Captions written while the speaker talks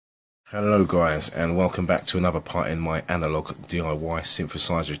Hello guys, and welcome back to another part in my analog DIY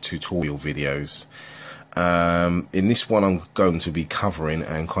synthesizer tutorial videos. In this one I'm going to be covering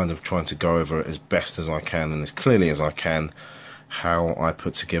and kind of trying to go over as best as I can and as clearly as I can how I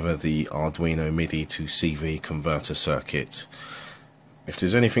put together the Arduino Midi to CV converter circuit. If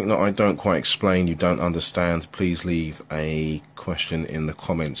there's anything that I don't quite explain, you don't understand, please leave a question in the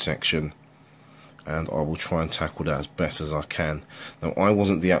comment section and I will try and tackle that as best as I can. Now, I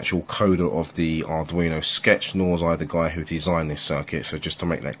wasn't the actual coder of the Arduino sketch, nor was I the guy who designed this circuit, so just to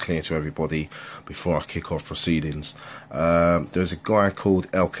make that clear to everybody before I kick off proceedings. There's a guy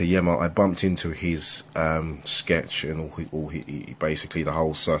called Elkayem. I bumped into his sketch and he basically the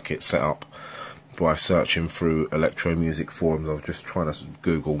whole circuit set up by searching through electro music forums. I was just trying to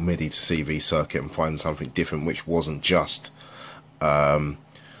Google MIDI to CV circuit and find something different which wasn't just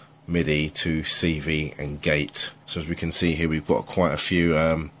MIDI to CV and gate. So as we can see here, we've got quite a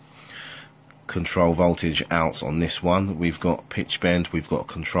few control voltage outs on this one. We've got pitch bend, we've got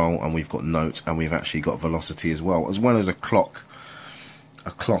control, and we've got note, and we've actually got velocity as well as a clock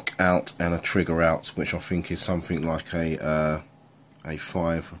out and a trigger out, which I think is something like a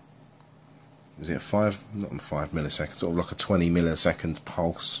 5. Is it a 5? Not 5 milliseconds, sort of like a 20 millisecond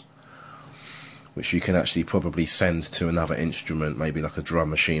pulse, which you can actually probably send to another instrument, maybe like a drum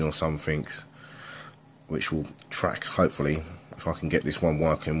machine or something, which will track, hopefully, if I can get this one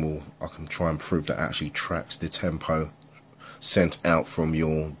working, I can try and prove that it actually tracks the tempo sent out from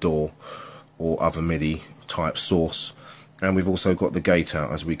your DAW or other MIDI type source. And we've also got the gate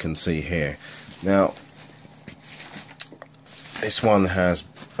out, as we can see here. Now, this one has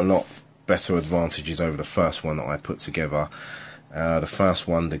a lot better advantages over the first one that I put together. The first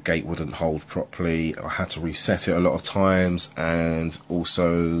one, the gate wouldn't hold properly. I had to reset it a lot of times, and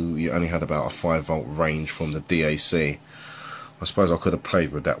also you only had about a 5-volt range from the DAC. I suppose I could have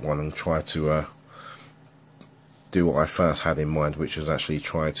played with that one and tried to do what I first had in mind, which was actually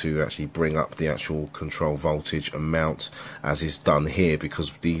try to bring up the actual control voltage amount as is done here,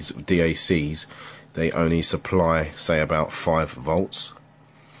 because these DACs, they only supply, say, about 5 volts,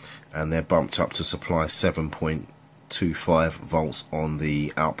 and they're bumped up to supply 7.25 volts on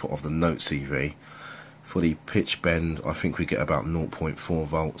the output of the note CV. For the pitch bend, I think we get about 0.4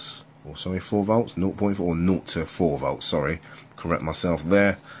 volts, or sorry, 4 volts, 0.4 or 0 to 4 volts, sorry, correct myself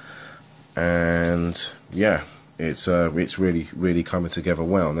there. And yeah, it's really coming together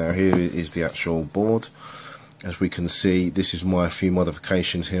well. Now here is the actual board. As we can see, this is my few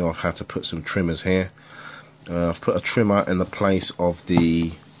modifications here. I've had to put some trimmers here. I've put a trimmer in the place of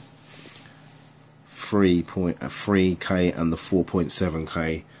the 3.3K and the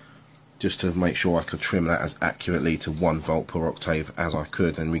 4.7K, just to make sure I could trim that as accurately to 1 volt per octave as I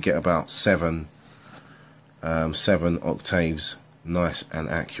could, and we get about 7 octaves nice and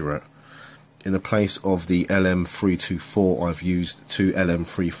accurate. In the place of the LM324, I've used 2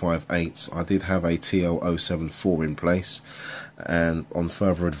 LM358s. I did have a TL074 in place, and on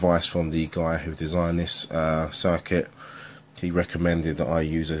further advice from the guy who designed this circuit, he recommended that I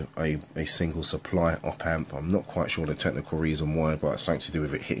use a single supply op amp. I'm not quite sure the technical reason why, but it's something to do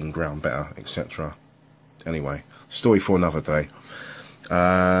with it hitting ground better, etc. Anyway, story for another day.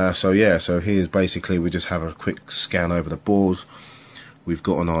 So yeah, so here's basically, we just have a quick scan over the board. We've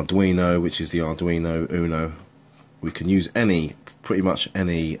got an Arduino, which is the Arduino Uno. We can use pretty much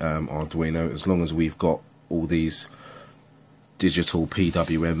any Arduino, as long as we've got all these digital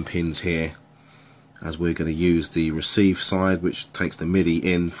PWM pins here, as we're going to use the receive side, which takes the MIDI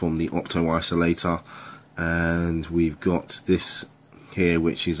in from the opto isolator, and we've got this here,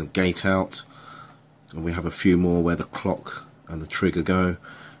 which is a gate out, and we have a few more where the clock and the trigger go,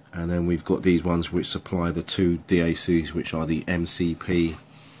 and then we've got these ones which supply the 2 DACs, which are the MCP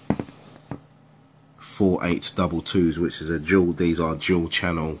 4822s, which is a dual. These are dual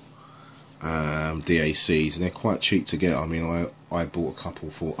channel DACs, and they're quite cheap to get. I mean, I bought a couple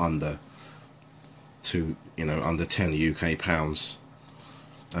for under 10 UK pounds.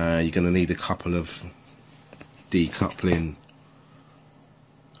 You're going to need a couple of decoupling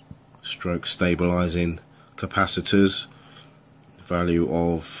stroke stabilizing capacitors, value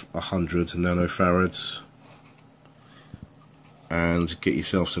of 100 nanofarads, and get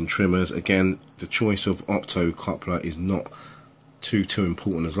yourself some trimmers. Again, the choice of optocoupler is not too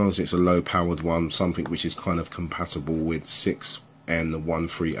important, as long as it's a low powered one, something which is kind of compatible with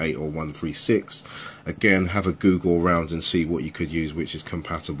 6N138 or 136. Again, have a Google around and see what you could use which is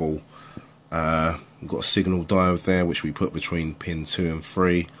compatible. We've got a signal diode there, which we put between pin 2 and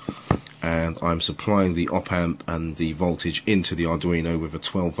 3, and I'm supplying the op amp and the voltage into the Arduino with a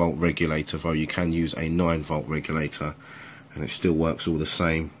 12 volt regulator, though you can use a 9 volt regulator and it still works all the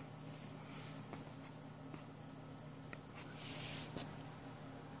same.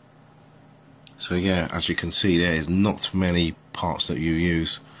 So yeah, as you can see, there is not many parts that you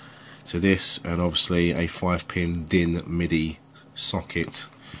use to this, and obviously a 5-pin DIN MIDI socket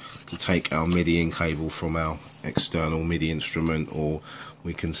to take our MIDI in cable from our external MIDI instrument, or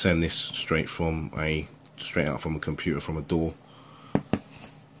we can send this straight out from a computer from a DAW.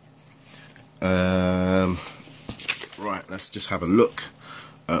 Right, let's just have a look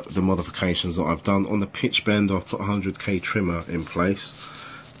at the modifications that I've done. On the pitch bend, I've put a 100k trimmer in place,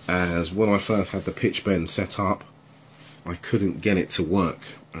 as when I first had the pitch bend set up, I couldn't get it to work,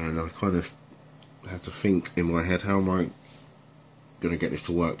 and I kind of had to think in my head, how am I going to get this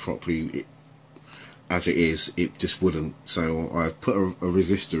to work properly? As it is, it just wouldn't. So I put a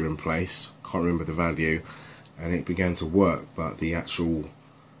resistor in place, can't remember the value, and it began to work, but the actual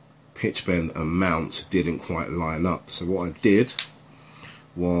pitch bend and mount didn't quite line up. So what I did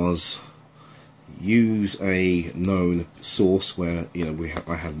was use a known source where, you know,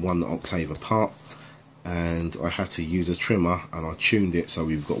 I had 1 octave apart, and I had to use a trimmer, and I tuned it so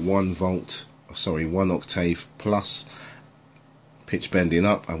we've got 1 octave plus pitch bending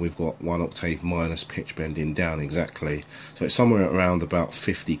up, and we've got 1 octave minus pitch bending down exactly. So it's somewhere around about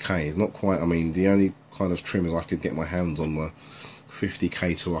 50k. It's not quite, I mean, the only kind of trimmers I could get my hands on were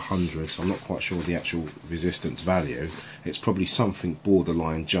 50k to 100, so I'm not quite sure the actual resistance value. It's probably something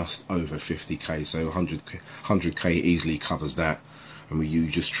borderline just over 50k, so 100k easily covers that, and you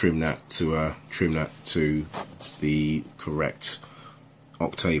just trim that to the correct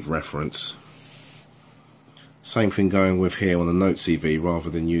octave reference. Same thing going with here on the Note CV, rather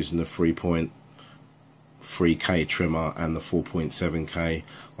than using the 3.3k trimmer and the 4.7k,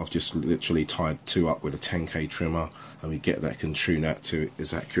 I've just literally tied 2 up with a 10k trimmer, and we can tune that to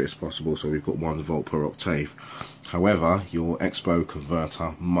as accurate as possible, so we've got 1 volt per octave. However, your Expo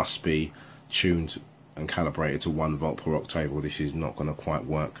converter must be tuned and calibrated to 1 volt per octave, or this is not going to quite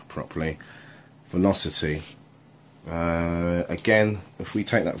work properly. Velocity, again, if we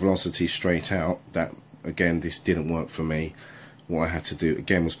take that velocity straight out, again, this didn't work for me. What I had to do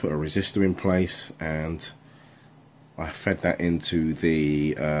again was put a resistor in place, and I fed that into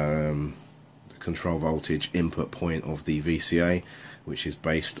the control voltage input point of the VCA, which is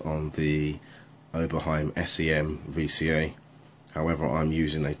based on the Oberheim SEM VCA. However, I'm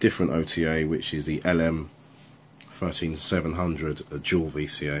using a different OTA, which is the LM13700, a dual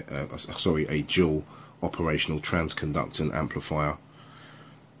VCA, a dual operational transconductant amplifier.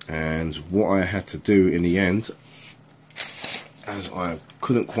 And what I had to do in the end, as I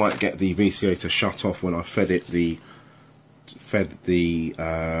couldn't quite get the VCA to shut off when I fed it the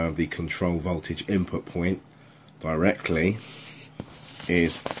control voltage input point directly,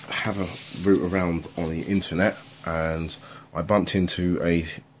 is have a route around on the internet, and I bumped into a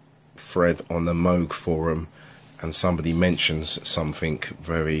thread on the Moog forum, and somebody mentions something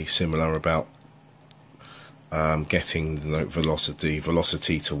very similar about getting the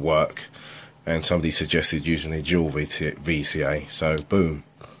velocity to work, and somebody suggested using a dual VCA. So boom,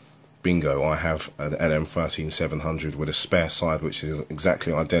 bingo, I have an LM13700 with a spare side which is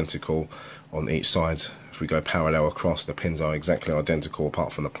exactly identical on each side. If we go parallel across, the pins are exactly identical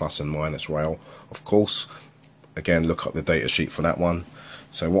apart from the plus and minus rail, of course. Again, look up the data sheet for that one.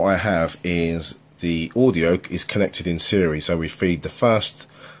 So what I have is the audio is connected in series, so we feed the first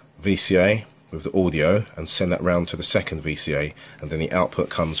VCA with the audio and send that round to the second VCA, and then the output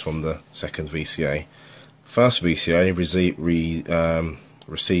comes from the second VCA. First VCA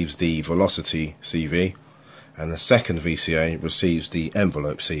receives the velocity CV, and the second VCA receives the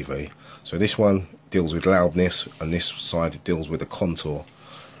envelope CV. So this one deals with loudness, and this side deals with the contour.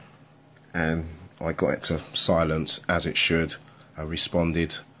 And I got it to silence as it should. I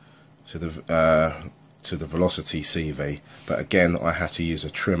responded to the velocity CV, but again I had to use a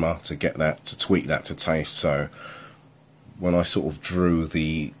trimmer to get that, to tweak that to taste. So when I sort of drew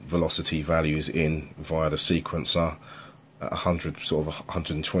the velocity values in via the sequencer at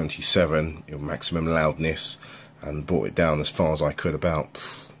 127, maximum loudness, and brought it down as far as I could,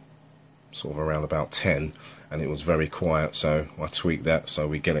 about sort of around about 10, and it was very quiet, so I tweaked that so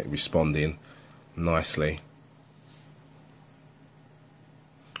we get it responding nicely.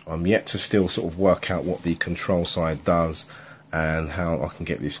 I'm yet to still sort of work out what the control side does and how I can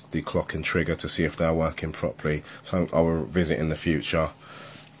get the clock and trigger to see if they're working properly. So I will visit in the future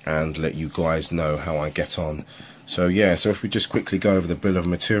and let you guys know how I get on. So yeah, so if we just quickly go over the bill of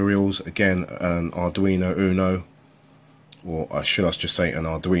materials, again an Arduino Uno, or should I just say an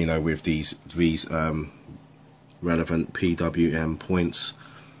Arduino with these relevant PWM points,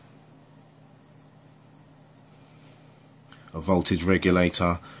 a voltage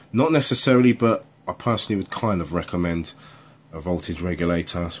regulator, not necessarily, but I personally would kind of recommend a voltage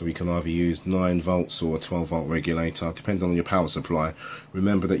regulator, so we can either use 9 volts or a 12 volt regulator depending on your power supply.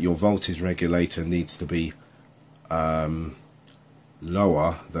 Remember that your voltage regulator needs to be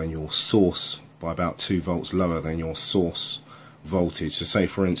lower than your source, by about 2 volts lower than your source voltage. So say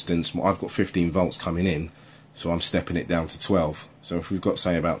for instance I've got 15 volts coming in, so I'm stepping it down to 12. So if we've got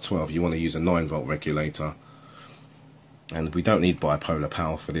say about 12, you want to use a 9 volt regulator. And we don't need bipolar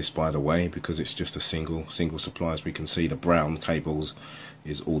power for this, by the way, because it's just a single supply. As we can see, the brown cables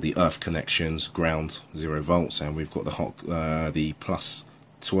is all the earth connections, ground 0 volts, and we've got the plus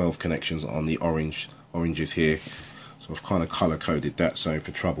 12 connections on the oranges here. So I've kind of color coded that, so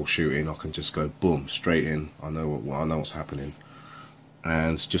for troubleshooting I can just go boom straight in. I know what's happening.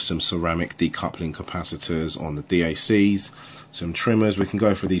 And just some ceramic decoupling capacitors on the DACs, some trimmers. We can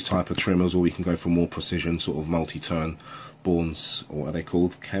go for these type of trimmers, or we can go for more precision sort of multi-turn Bournes, or what are they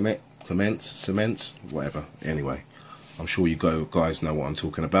called, cement, whatever. Anyway, I'm sure you guys know what I'm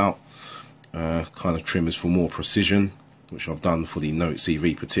talking about. Kind of trimmers for more precision, which I've done for the Note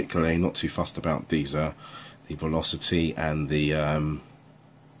CV particularly. Not too fussed about these, the velocity and the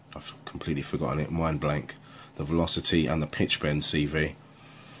I've completely forgotten it, mind blank. The velocity and the pitch bend CV,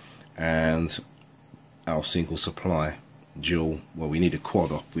 and our single supply dual. Well, we need a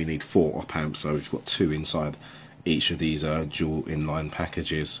quad op, we need 4 op amps, so we've got 2 inside each of these dual inline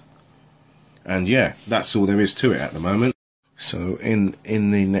packages. And yeah, that's all there is to it at the moment. So in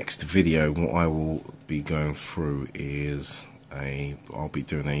the next video, what I will be going through is I'll be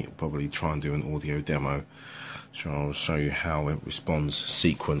doing probably try and do an audio demo. So I'll show you how it responds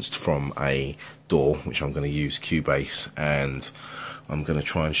sequenced from a DAW, which I'm going to use Cubase, and I'm going to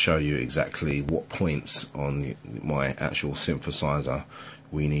try and show you exactly what points on my actual synthesizer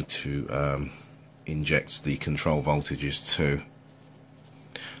we need to inject the control voltages to.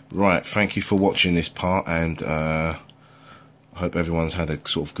 Right, thank you for watching this part, and I hope everyone's had a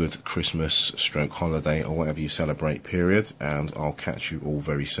sort of good Christmas stroke holiday or whatever you celebrate period, and I'll catch you all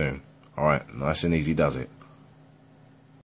very soon. Alright, nice and easy does it.